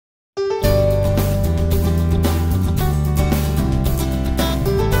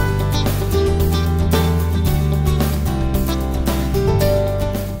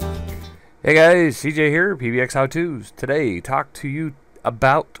Hey guys, CJ here, PBX How To's. Today, talk to you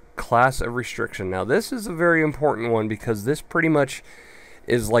about class of restriction. Now, this is a very important one because this pretty much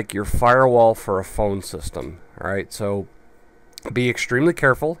is like your firewall for a phone system. Alright, so be extremely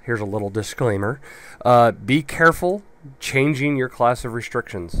careful. Here's a little disclaimer. Be careful changing your class of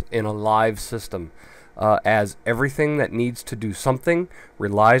restrictions in a live system, as everything that needs to do something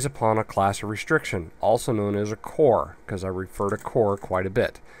relies upon a class of restriction, also known as a COR, because I refer to COR quite a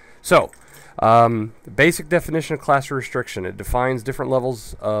bit. So, the basic definition of class of restriction: it defines different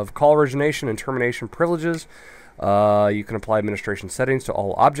levels of call origination and termination privileges. You can apply administration settings to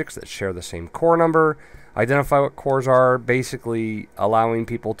all objects that share the same core number. Identify what cores are, basically allowing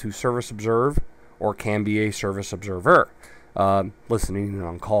people to service observe or can be a service observer. Listening in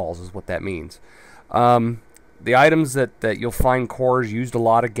on calls is what that means. The items that you'll find cores used a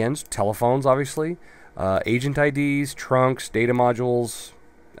lot against: telephones, obviously, agent IDs, trunks, data modules,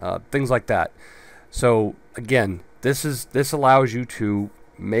 things like that. So again, this allows you to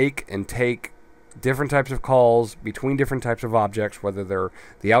make and take different types of calls between different types of objects, whether they're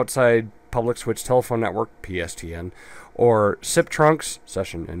the outside public switch telephone network, PSTN, or SIP trunks,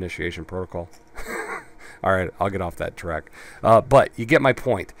 session initiation protocol. All right, I'll get off that track. But you get my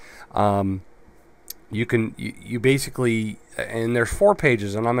point. You basically, and there's 4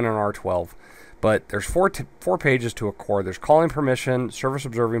 pages, and I'm in an R12. But there's four pages to a core. There's calling permission, service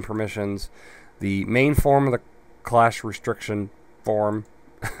observing permissions, the main form of the class restriction form,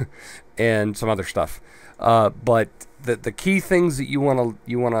 and some other stuff. But the key things that you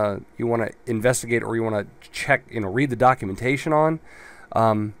wanna investigate, or you wanna check, read the documentation on,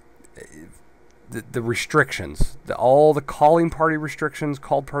 the restrictions, all the calling party restrictions,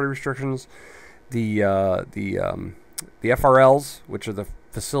 called party restrictions, the FRLs, which are the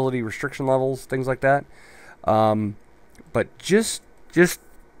facility restriction levels, things like that. But just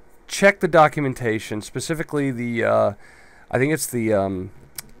check the documentation, specifically the I think it's the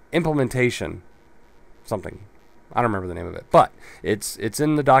implementation something. I don't remember the name of it, but it's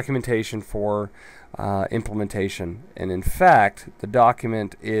in the documentation for implementation. And in fact, the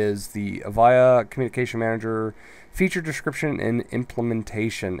document is the Avaya Communication Manager feature description and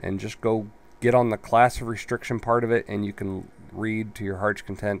implementation. And just go get on the class of restriction part of it, and you can read to your heart's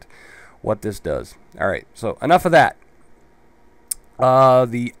content what this does. Alright, so enough of that.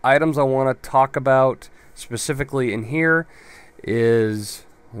 The items I want to talk about specifically in here is,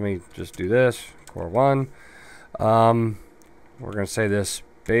 let me just do this, core 1. We're going to say this: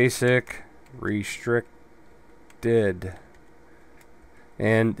 basic, restricted.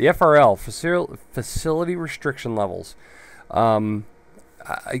 And the FRL, facility restriction levels.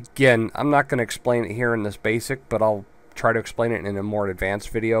 Again, I'm not going to explain it here in this basic, but I'll try to explain it in a more advanced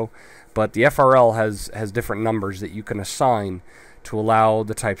video. But the FRL has different numbers that you can assign to allow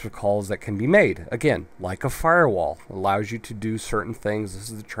the types of calls that can be made. Again, like a firewall, allows you to do certain things.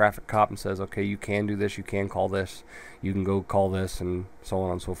 This is the traffic cop and says, okay, you can do this, you can call this, you can go call this, and so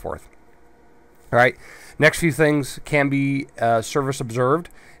on and so forth. All right, next few things: can be service observed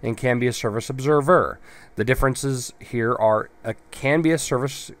and can be a service observer. The differences here are can be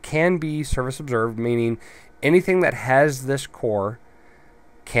service observed, meaning anything that has this core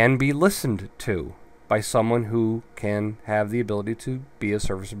can be listened to by someone who can have the ability to be a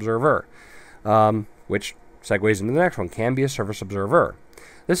service observer, which segues into the next one: can be a service observer.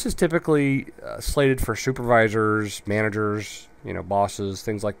 This is typically slated for supervisors, managers, bosses,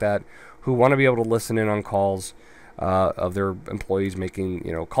 things like that, who want to be able to listen in on calls of their employees making,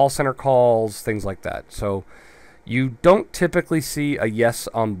 call center calls, things like that. So you don't typically see a yes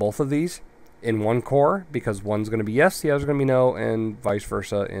on both of these in one core, because one's going to be yes, the other's going to be no, and vice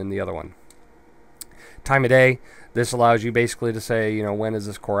versa in the other one. Time of day: this allows you basically to say, when is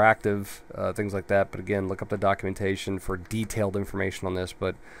this core active, things like that. But again, look up the documentation for detailed information on this.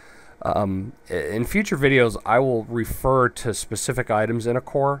 But in future videos, I will refer to specific items in a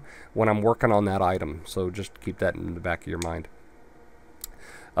core when I'm working on that item. So just keep that in the back of your mind.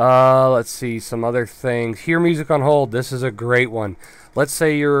 Let's see some other things. Hear music on hold. This is a great one. Let's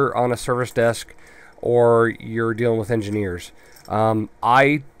say you're on a service desk or you're dealing with engineers.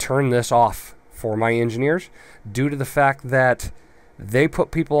 I turn this off for my engineers due to the fact that they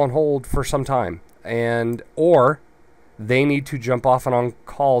put people on hold for some time, or they need to jump off and on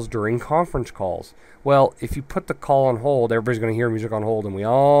calls during conference calls. Well, if you put the call on hold, everybody's going to hear music on hold, and we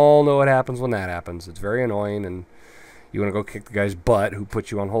all know what happens when that happens. It's very annoying, and you want to go kick the guy's butt who put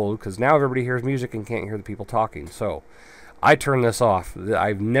you on hold, because now everybody hears music and can't hear the people talking. So I turn this off.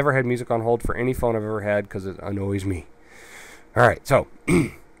 I've never had music on hold for any phone I've ever had because it annoys me. All right, so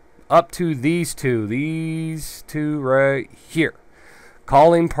up to these two right here.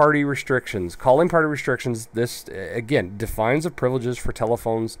 Calling party restrictions. Calling party restrictions, this, again, defines the privileges for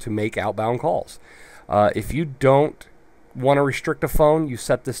telephones to make outbound calls. If you don't want to restrict a phone, you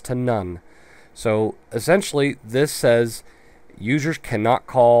set this to none. So essentially, this says users cannot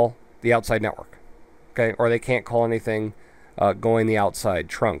call the outside network, okay, or they can't call anything going the outside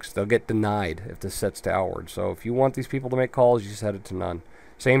trunks. They'll get denied if this sets to outward. So if you want these people to make calls, you set it to none.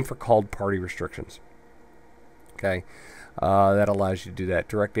 Same for called party restrictions. Okay, that allows you to do that.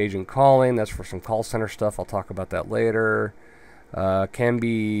 Direct agent calling, that's for some call center stuff. I'll talk about that later. Can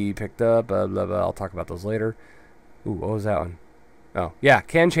be picked up, blah, blah, blah. I'll talk about those later. Ooh, what was that one? Oh, yeah,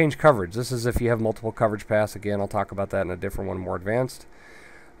 can change coverage. This is if you have multiple coverage paths. Again, I'll talk about that in a different one, more advanced.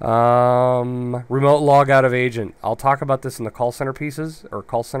 Remote log out of agent. I'll talk about this in the call center pieces, or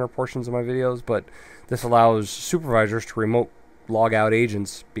call center portions of my videos, but this allows supervisors to remote log out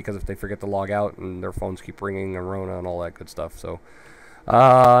agents, because if they forget to log out and their phones keep ringing and Rona and all that good stuff. So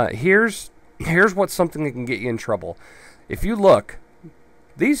here's what's something that can get you in trouble. If you look,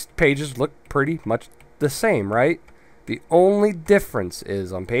 these pages look pretty much the same, right? The only difference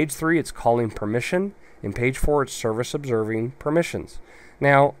is on page 3 it's calling permission, in page 4 it's service observing permissions.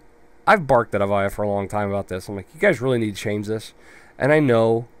 Now, I've barked at Avaya for a long time about this. I'm like, you guys really need to change this. And I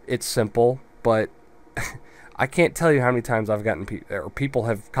know it's simple, but I can't tell you how many times I've gotten people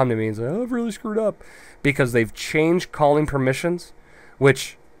have come to me and said, oh, I've really screwed up, because they've changed calling permissions,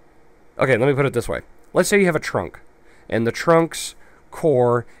 which, okay, let me put it this way. Let's say you have a trunk, and the trunk's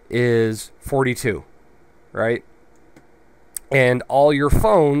core is 42, right? And all your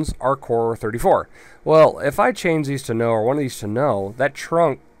phones are core 34. Well, if I change these to no, or one of these to no, that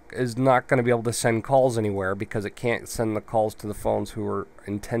trunk is not going to be able to send calls anywhere, because it can't send the calls to the phones who are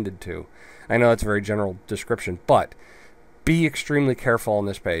intended to. I know that's a very general description, but be extremely careful on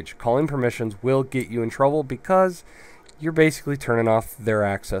this page. Calling permissions will get you in trouble, because you're basically turning off their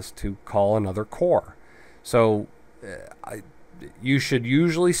access to call another core. So you should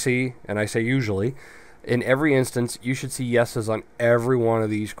usually see, and I say usually, in every instance, you should see yeses on every one of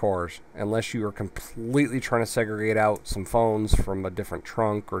these cores, unless you are completely trying to segregate out some phones from a different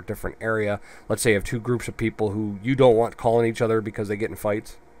trunk or different area. Let's say you have two groups of people who you don't want calling each other because they get in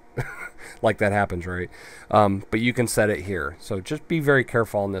fights. Like that happens, right? But you can set it here. So just be very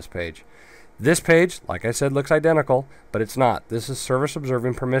careful on this page. This page, like I said, looks identical, but it's not. This is service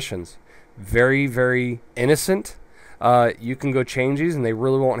observing permissions. Very, very innocent. You can go change these and they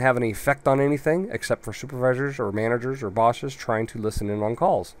really won't have any effect on anything except for supervisors or managers or bosses trying to listen in on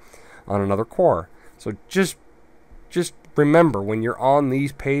calls on another core. So just remember, when you're on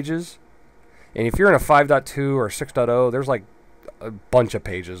these pages, and if you're in a 5.2 or 6.0, there's like a bunch of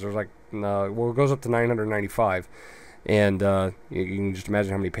pages. There's like, well, it goes up to 995. And you can just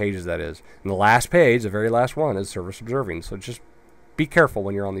imagine how many pages that is. And the last page, the very last one, is service observing. So just be careful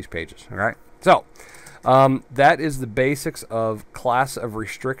when you're on these pages. All right? So that is the basics of class of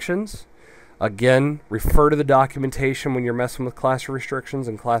restrictions. Again, refer to the documentation when you're messing with class of restrictions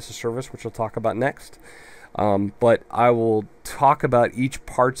and class of service, which we'll talk about next. But I will talk about each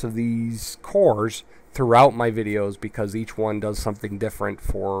parts of these cores throughout my videos, because each one does something different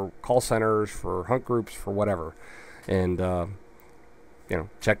for call centers, for hunt groups, for whatever. And you know,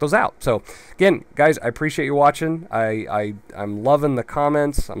 check those out. So again, guys, I appreciate you watching. I'm loving the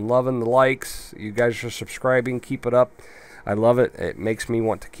comments. I'm loving the likes. You guys are subscribing. Keep it up. I love it. It makes me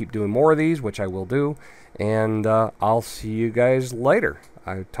want to keep doing more of these, which I will do. And I'll see you guys later.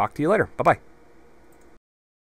 I'll talk to you later. Bye-bye.